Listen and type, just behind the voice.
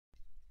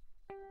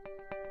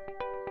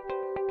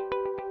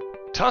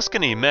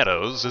Tuscany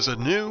Meadows is a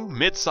new,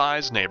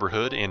 mid-sized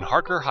neighborhood in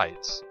Harker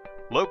Heights,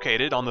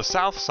 located on the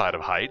south side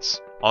of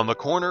Heights, on the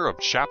corner of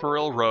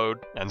Chapparal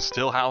Rd and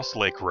Stillhouse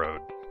Lake Rd,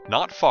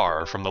 not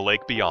far from the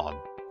lake beyond.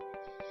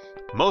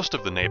 Most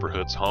of the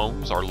neighborhood's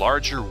homes are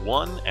larger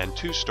 1- and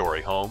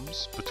 2-story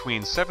homes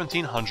between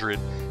 1,700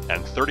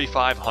 and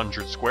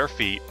 3,500 square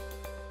feet,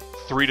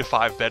 3 to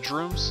 5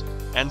 bedrooms,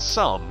 and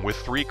some with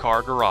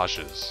 3-car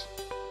garages.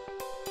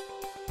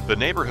 The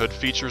neighborhood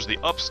features the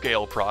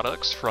upscale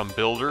products from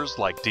builders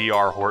like D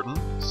R Horton,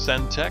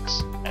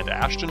 Centex, and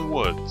Ashton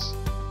Woods.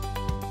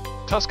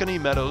 Tuscany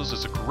Meadows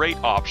is a great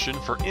option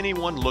for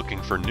anyone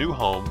looking for new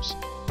homes,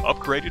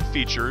 upgraded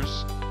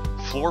features,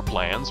 floor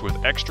plans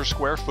with extra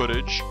square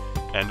footage,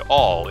 and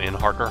all in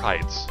Harker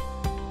Heights.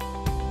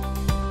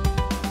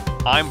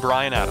 I'm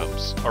Brian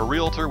Adams, a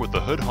realtor with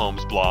the Hood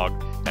Homes blog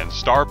and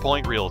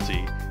StarPointe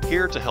Realty,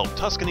 here to help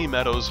Tuscany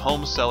Meadows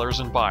home sellers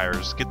and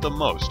buyers get the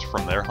most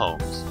from their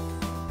homes.